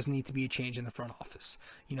maybe there does need to be a change in the front office,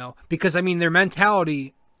 because their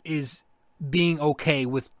mentality is being okay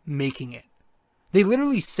with making it. They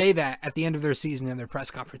literally say that at the end of their season in their press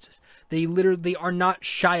conferences. They are not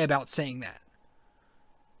shy about saying that.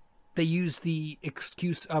 They use the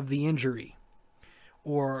excuse of the injury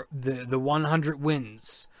or the 100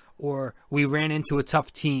 wins or we ran into a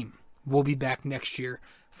tough team. We'll be back next year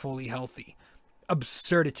fully healthy.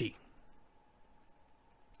 Absurdity.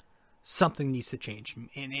 Something needs to change.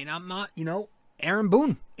 And I'm not, Aaron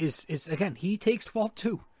Boone is again, he takes fault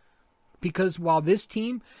too. Because while this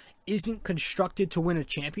team isn't constructed to win a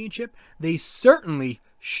championship, they certainly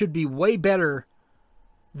should be way better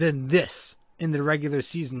than this in the regular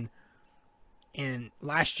season. And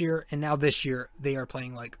last year and now this year, they are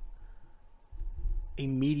playing like a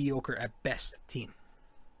mediocre at best team.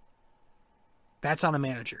 That's on a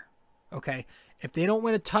manager. Okay? If they don't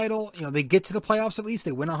win a title, they get to the playoffs at least.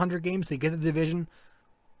 They win 100 games. They get the division.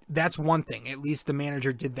 That's one thing. At least the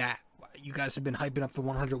manager did that. You guys have been hyping up the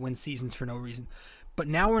 100-win seasons for no reason. But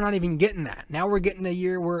now we're not even getting that. Now we're getting a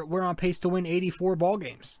year where we're on pace to win 84 ball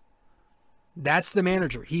games. That's the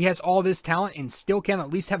manager. He has all this talent and still can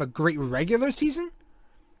at least have a great regular season.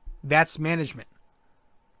 That's management.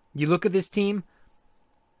 You look at this team,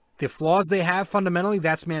 the flaws they have fundamentally,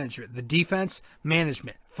 that's management. The defense,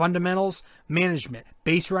 management. Fundamentals, management.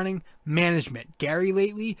 Base running, management. Gary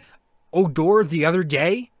lately, Odor the other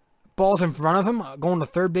day, balls in front of him, going to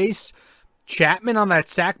third base. Chapman on that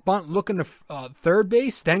sack bunt looking to third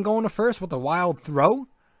base, then going to first with a wild throw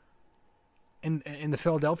in the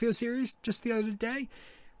Philadelphia series just the other day.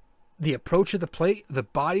 The approach of the plate, the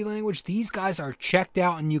body language, these guys are checked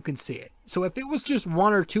out and you can see it. So if it was just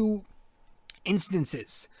one or two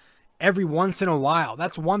instances every once in a while,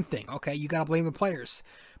 that's one thing. Okay, you got to blame the players.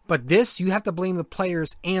 But this, you have to blame the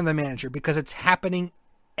players and the manager because it's happening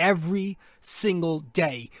every single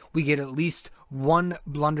day. We get at least one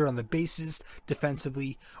blunder on the bases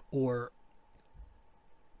defensively, or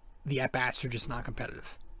the at-bats are just not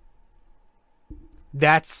competitive.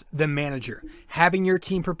 That's the manager. Having your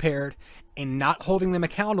team prepared and not holding them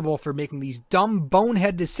accountable for making these dumb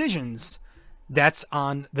bonehead decisions, that's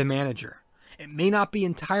on the manager. It may not be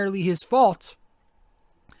entirely his fault,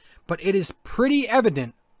 but it is pretty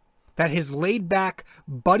evident that his laid-back,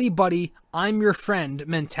 buddy-buddy, I'm your friend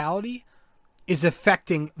mentality is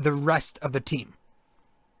affecting the rest of the team.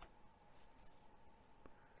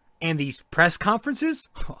 And these press conferences,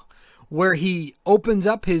 where he opens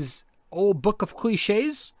up his old book of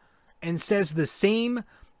cliches and says the same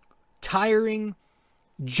tiring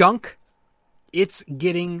junk, it's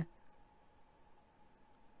getting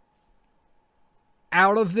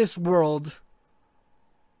out of this world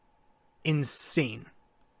insane.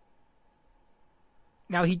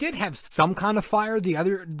 Now, he did have some kind of fire the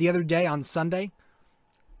other day on Sunday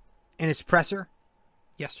in his presser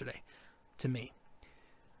yesterday to me.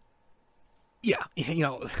 Yeah,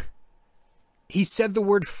 he said the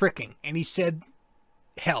word fricking and he said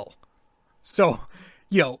hell. So,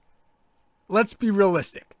 let's be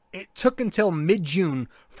realistic. It took until mid-June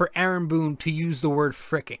for Aaron Boone to use the word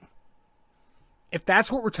fricking. If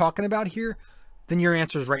that's what we're talking about here, then your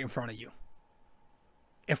answer is right in front of you.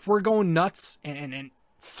 If we're going nuts and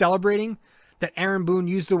celebrating that Aaron Boone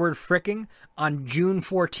used the word fricking on June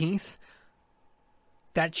 14th,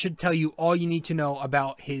 that should tell you all you need to know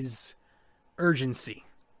about his urgency.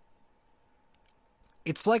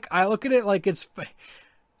 It's like, I look at it like it's going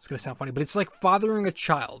to sound funny, but it's like fathering a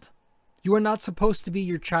child. You are not supposed to be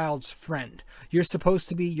your child's friend. You're supposed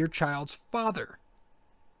to be your child's father.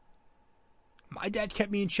 My dad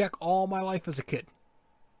kept me in check all my life as a kid.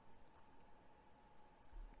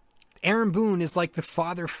 Aaron Boone is like the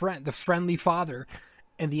friendly father,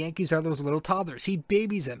 and the Yankees are those little toddlers. He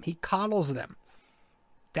babies them. He coddles them.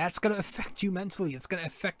 That's going to affect you mentally. It's going to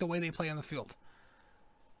affect the way they play on the field.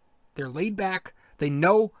 They're laid back. They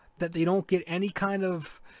know that they don't get any kind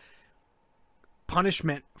of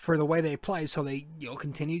punishment for the way they play, so they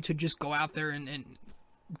continue to just go out there and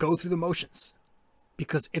go through the motions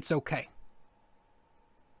because it's okay.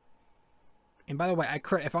 And by the way,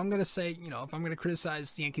 if I'm going to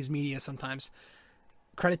criticize the Yankees media sometimes,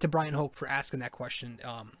 credit to Brian Hoke for asking that question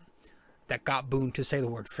that got Boone to say the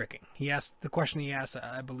word fricking. The question he asked,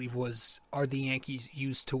 I believe, was, are the Yankees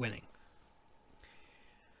used to winning?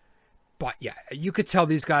 But yeah, you could tell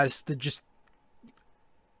these guys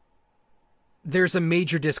there's a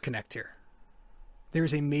major disconnect here.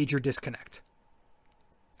 There's a major disconnect.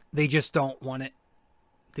 They just don't want it.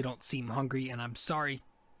 They don't seem hungry, and I'm sorry.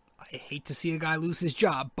 I hate to see a guy lose his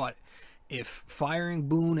job, but if firing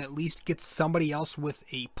Boone at least gets somebody else with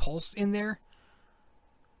a pulse in there,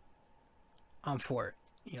 I'm for it.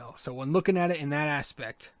 So when looking at it in that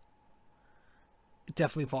aspect, it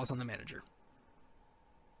definitely falls on the manager.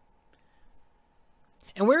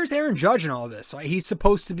 And where's Aaron Judge in all of this? He's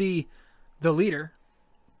supposed to be the leader,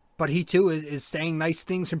 but he too is saying nice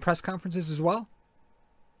things in press conferences as well.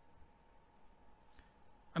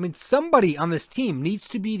 I mean, somebody on this team needs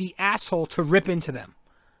to be the asshole to rip into them.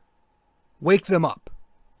 Wake them up.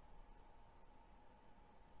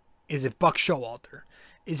 Is it Buck Showalter?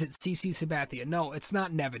 Is it CC Sabathia? No, it's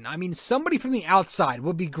not Nevin. I mean, somebody from the outside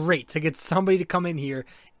would be great to get somebody to come in here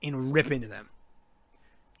and rip into them.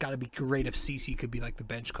 Got to be great if CC could be like the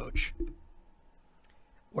bench coach.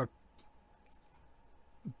 Or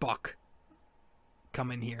Buck come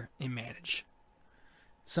in here and manage.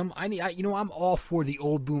 I'm all for the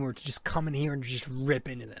old boomer to just come in here and just rip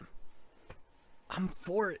into them. I'm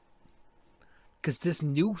for it. Because this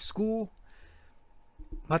new school,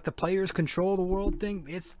 let the players control the world thing,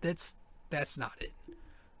 that's not it.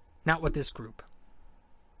 Not with this group.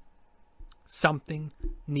 Something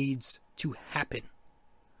needs to happen.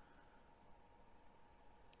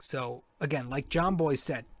 So, again, like John Boy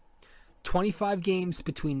said, 25 games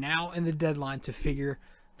between now and the deadline to figure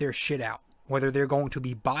their shit out. Whether they're going to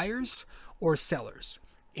be buyers or sellers.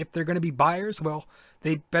 If they're going to be buyers, well,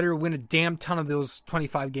 they better win a damn ton of those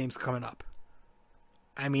 25 games coming up.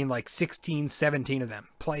 I mean, like 16, 17 of them.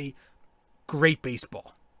 Play great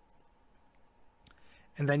baseball.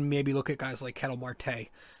 And then maybe look at guys like Ketel Marte.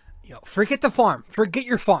 Forget the farm. Forget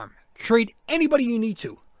your farm. Trade anybody you need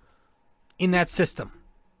to in that system.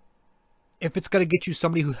 If it's going to get you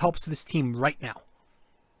somebody who helps this team right now.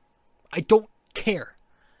 I don't care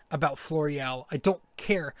about Florial. I don't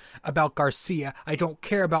care about Garcia. I don't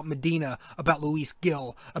care about Medina, about Luis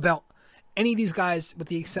Gil, about any of these guys with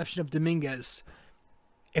the exception of Dominguez,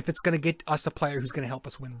 if it's going to get us a player who's going to help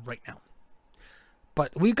us win right now.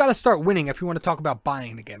 But we've got to start winning if you want to talk about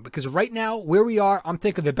buying again. Because right now, where we are, I'm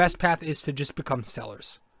thinking the best path is to just become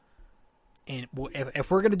sellers. And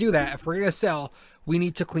if we're going to do that, if we're going to sell, we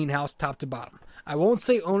need to clean house top to bottom. I won't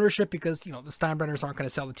say ownership because, the Steinbrenners aren't going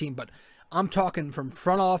to sell the team, but I'm talking from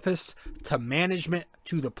front office to management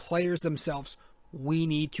to the players themselves. We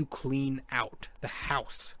need to clean out the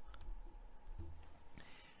house.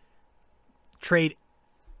 Trade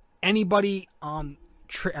anybody on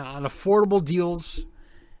affordable deals.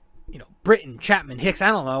 Britton, Chapman, Hicks, I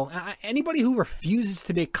don't know. Anybody who refuses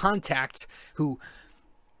to make contact, who...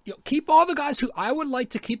 keep all the guys who... I would like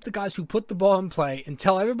to keep the guys who put the ball in play and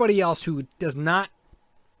tell everybody else who does not...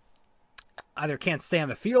 either can't stay on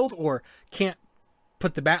the field or can't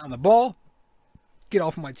put the bat on the ball, get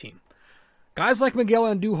off of my team. Guys like Miguel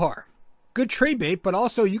Andujar, good trade bait, but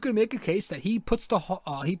also you can make a case that he puts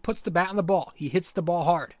the bat on the ball. He hits the ball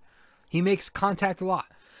hard. He makes contact a lot.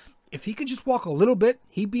 If he could just walk a little bit,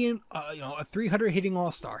 he'd be a 300 hitting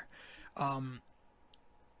all-star.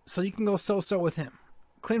 So you can go so-so with him.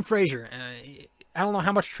 Clint Frazier, I don't know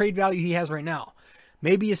how much trade value he has right now.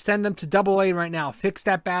 Maybe you send him to Double-A right now. Fix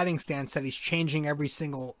that batting stance that he's changing every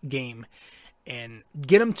single game. And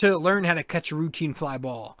get him to learn how to catch a routine fly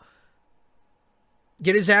ball.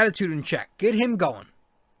 Get his attitude in check. Get him going.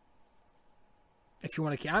 If you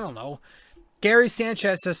want to, I don't know. Gary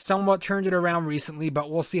Sanchez has somewhat turned it around recently,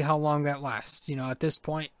 but we'll see how long that lasts. At this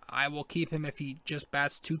point, I will keep him if he just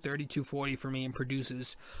bats 230, 240 for me and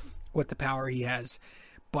produces with the power he has.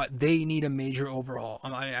 But they need a major overhaul.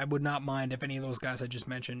 I would not mind if any of those guys I just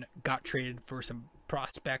mentioned got traded for some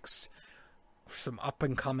prospects, some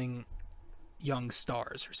up-and-coming young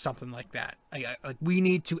stars or something like that. We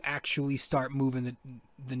need to actually start moving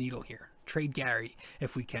the needle here. Trade Gary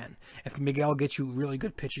if we can. If Miguel gets you really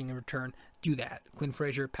good pitching in return, do that. Clint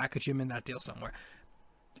Frazier, package him in that deal somewhere.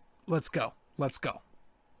 Let's go.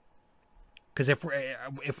 Because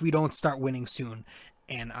if we don't start winning soon,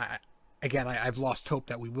 and I've lost hope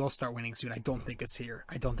that we will start winning soon. I don't think it's here.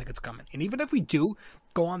 I don't think it's coming. And even if we do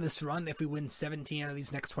go on this run, if we win 17 out of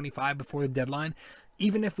these next 25 before the deadline,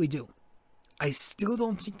 even if we do, I still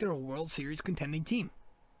don't think they're a World Series contending team.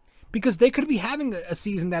 Because they could be having a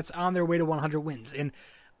season that's on their way to 100 wins. And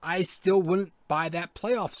I still wouldn't buy that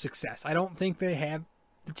playoff success. I don't think they have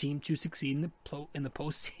the team to succeed in the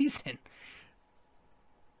postseason.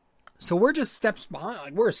 So we're just steps behind.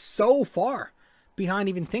 Like, we're so far behind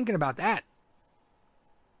even thinking about that.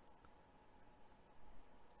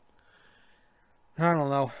 I don't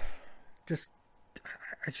know.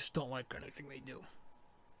 I just don't like anything they do.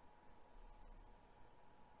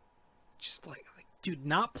 Just like, dude,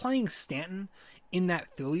 not playing Stanton in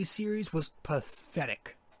that Phillies series was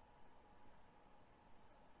pathetic.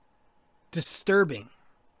 Disturbing.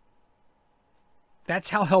 That's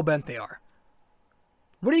how hell-bent they are.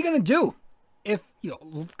 What are you going to do if,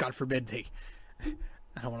 God forbid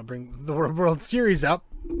I don't want to bring the World Series up,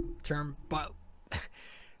 but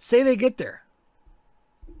say they get there.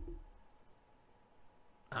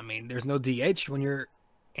 I mean, there's no DH when you're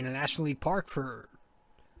in a National League park for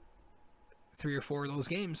 3 or 4 of those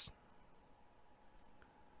games.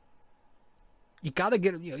 You got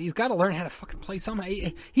to he's got to learn how to fucking play somehow.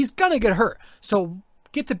 He's going to get hurt. So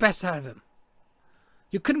get the best out of him.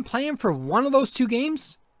 You couldn't play him for one of those 2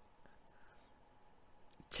 games?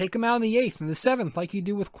 Take him out in the 8th and the 7th like you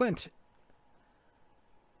do with Clint.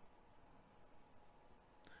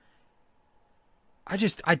 I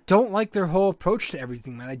don't like their whole approach to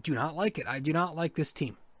everything, man. I do not like it. I do not like this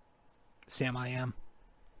team. Sam, I am.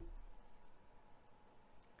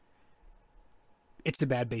 It's a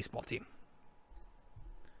bad baseball team.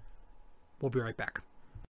 We'll be right back.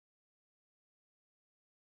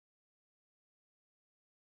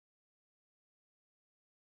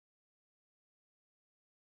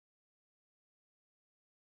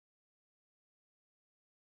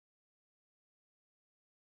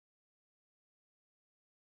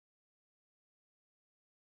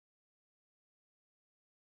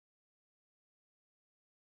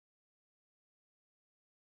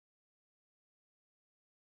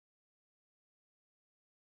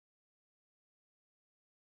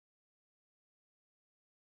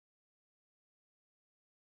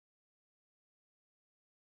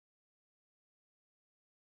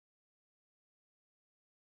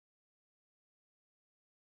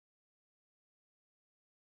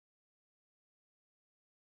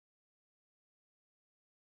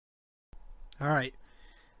 All right.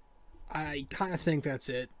 I kind of think that's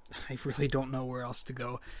it. I really don't know where else to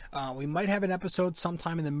go. We might have an episode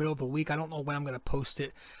sometime in the middle of the week. I don't know when I'm going to post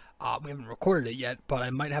it. We haven't recorded it yet, but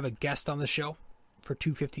I might have a guest on the show for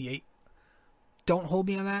 258. Don't hold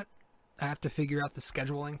me on that. I have to figure out the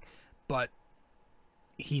scheduling, but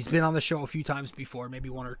he's been on the show a few times before,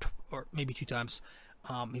 maybe one or maybe 2 times.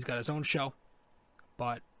 He's got his own show,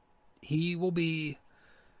 but he will be,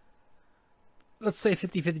 let's say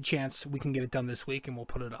 50-50 chance we can get it done this week and we'll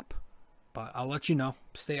put it up. But I'll let you know.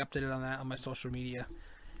 Stay updated on that on my social media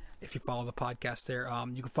if you follow the podcast there.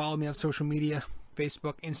 You can follow me on social media,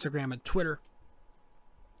 Facebook, Instagram, and Twitter.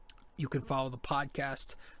 You can follow the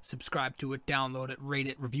podcast, subscribe to it, download it, rate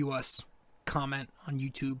it, review us, comment on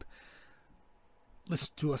YouTube,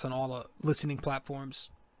 listen to us on all the listening platforms,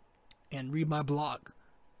 and read my blog.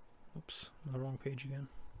 Oops, on the wrong page again.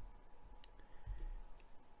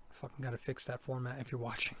 Fucking gotta fix that format if you're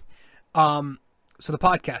watching. So the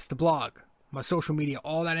podcast, the blog, my social media,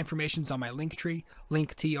 all that information's on my Linktree,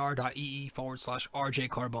 linktr.ee/RJ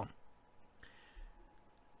Carbone.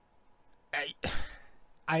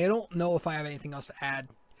 I don't know if I have anything else to add.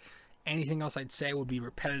 Anything else I'd say would be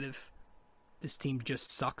repetitive. This team just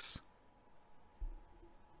sucks.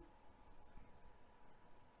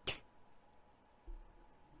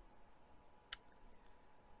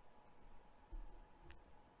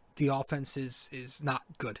 The offense is not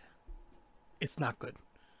good. It's not good.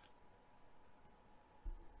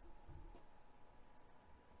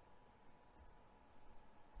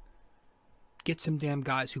 Get some damn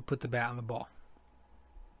guys who put the bat on the ball.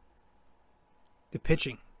 The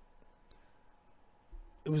pitching.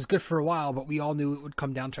 It was good for a while, but we all knew it would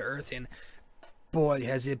come down to earth, and boy,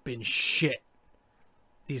 has it been shit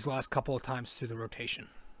these last couple of times through the rotation.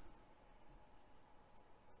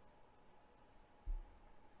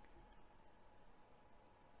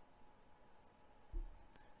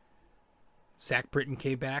 Zach Britton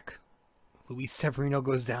came back. Luis Severino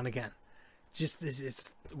goes down again. Just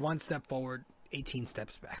it's one step forward, 18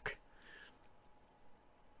 steps back.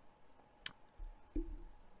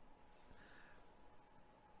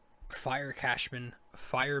 Fire Cashman,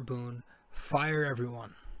 fire Boone, fire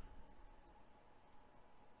everyone.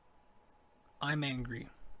 I'm angry.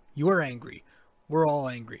 You're angry. We're all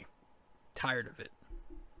angry. Tired of it.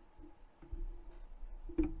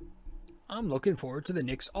 I'm looking forward to the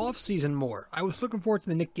Knicks offseason more. I was looking forward to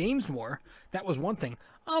the Knicks games more. That was one thing.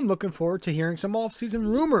 I'm looking forward to hearing some offseason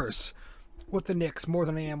rumors with the Knicks more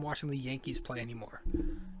than I am watching the Yankees play anymore.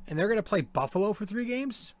 And they're going to play Buffalo for 3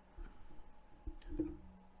 games?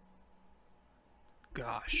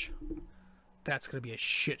 Gosh. That's going to be a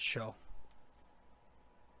shit show.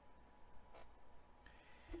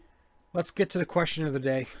 Let's get to the question of the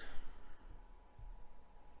day.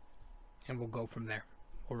 And we'll go from there.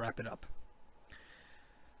 We'll wrap it up.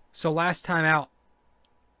 So last time out,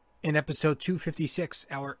 in episode 256,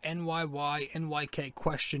 our NYY-NYK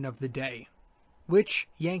question of the day. Which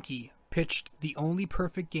Yankee pitched the only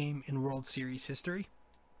perfect game in World Series history?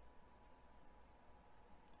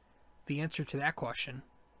 The answer to that question,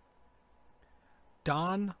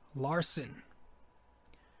 Don Larsen.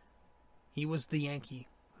 He was the Yankee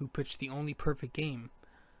who pitched the only perfect game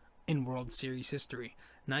in World Series history.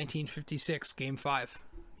 1956, Game 5.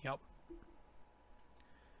 Yep.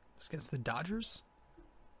 It's against the Dodgers,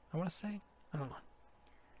 I want to say. I don't know.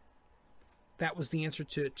 That was the answer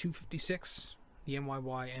to 256, the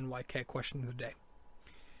NYY-NYK question of the day.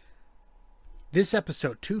 This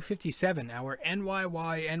episode, 257, our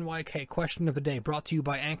NYY-NYK question of the day, brought to you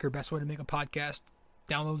by Anchor, best way to make a podcast.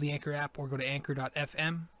 Download the Anchor app or go to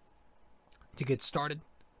anchor.fm to get started.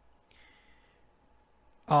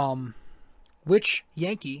 Which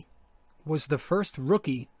Yankee was the first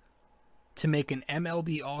rookie to make an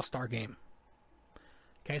MLB All-Star game?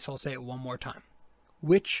 Okay, so I'll say it one more time.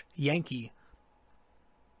 Which Yankee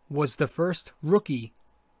was the first rookie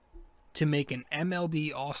to make an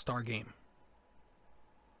MLB All-Star game?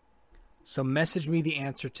 So message me the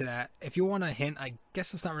answer to that. If you want a hint, I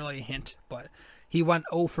guess it's not really a hint, but he went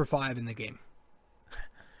 0 for 5 in the game.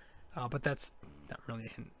 But that's not really a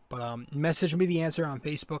hint. But message me the answer on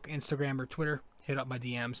Facebook, Instagram, or Twitter. Hit up my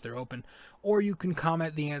DMs. They're open. Or you can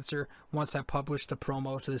comment the answer once I publish the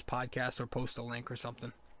promo to this podcast or post a link or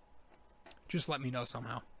something. Just let me know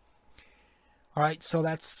somehow. All right, so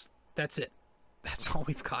that's it. That's all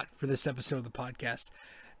we've got for this episode of the podcast.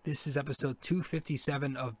 This is episode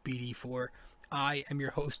 257 of BD4. I am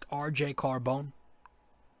your host, RJ Carbone.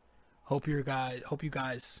 Hope everybody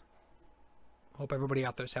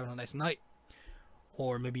out there is having a nice night.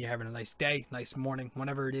 Or maybe you're having a nice day, nice morning,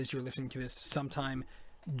 whenever it is you're listening to this, sometime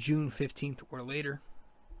June 15th or later.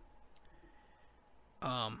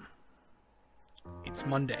 It's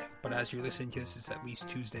Monday, but as you're listening to this, it's at least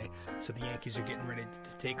Tuesday. So the Yankees are getting ready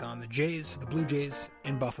to take on the Blue Jays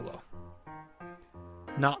in Buffalo.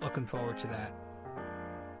 Not looking forward to that.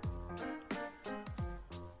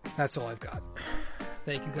 That's all I've got.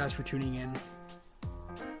 Thank you guys for tuning in.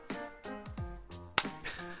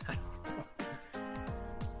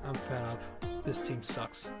 I'm fed up. This team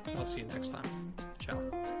sucks. I'll see you next time. Ciao.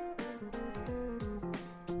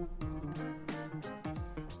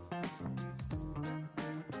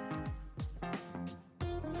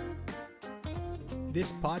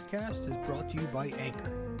 This podcast is brought to you by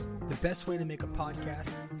Anchor. The best way to make a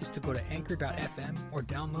podcast is to go to anchor.fm or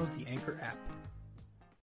download the Anchor app.